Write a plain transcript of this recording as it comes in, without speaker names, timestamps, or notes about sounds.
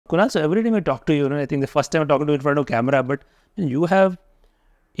Kunal, so every time I talk to you, I think the first time I talk to you in front of camera, but you have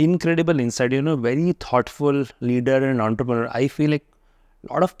incredible insight, very thoughtful leader and entrepreneur. I feel like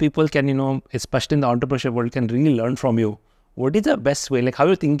a lot of people can, especially in the entrepreneurship world, can really learn from you. What is the best way? Like, how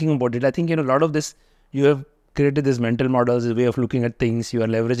are you thinking about it? I think, a lot of this, you have created these mental models, this way of looking at things. You are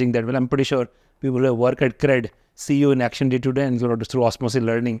leveraging that. Well, I'm pretty sure people who work at Cred see you in action day to day and through osmosis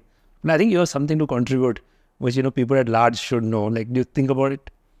learning. And I think you have something to contribute, which, people at large should know. Like, do you think about it?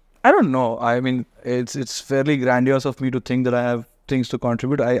 I don't know. I mean, it's fairly grandiose of me to think that I have things to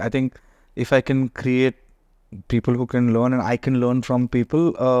contribute. I think if I can create people who can learn and I can learn from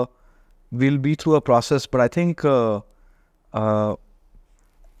people, we'll be through a process. But I think, Mukesh,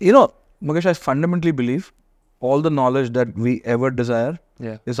 I fundamentally believe all the knowledge that we ever desire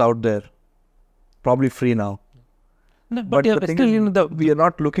is out there, probably free now. No, but the thing is, we are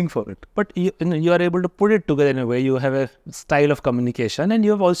not looking for it. But you are able to put it together in a way. You have a style of communication, and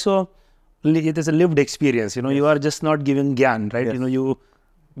you have also, it is a lived experience. You are just not giving gyan, right? Yes.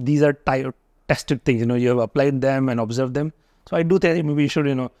 These are tested things. You have applied them and observed them. So I do think maybe you should,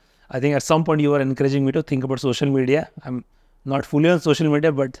 I think at some point you are encouraging me to think about social media. I'm not fully on social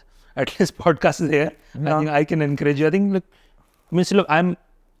media, but at least podcast is here. I think I can encourage you. I think, I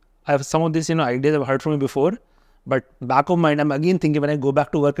have some of these, ideas I've heard from you before, but back of mind, I'm again thinking when I go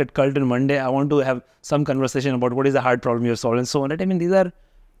back to work at Cult on Monday, I want to have some conversation about what is the hard problem you have solved and so on. Right? I mean, these are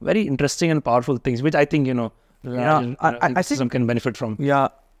very interesting and powerful things, which I think, I think some can benefit from. Yeah.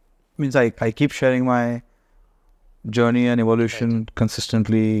 Means I keep sharing my journey and evolution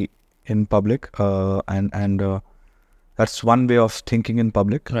consistently in public, and that's one way of thinking in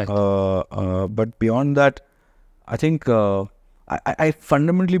public. Right. But beyond that, I think I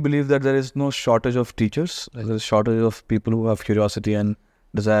fundamentally believe that there is no shortage of teachers. There is a shortage of people who have curiosity and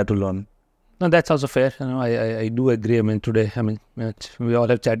desire to learn. No, that's also fair. I do agree. I mean, today, we all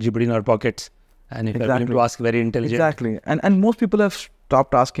have ChatGPT in our pockets, and if you're willing to ask very intelligent. Exactly. And most people have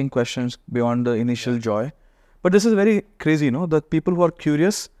stopped asking questions beyond the initial joy. But this is very crazy, that people who are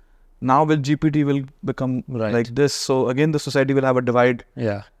curious, now with GPT will become like this. So again, the society will have a divide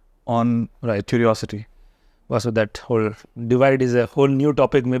on curiosity. Well, so that whole divide is a whole new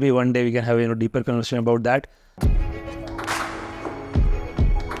topic. Maybe one day we can have a deeper conversation about that.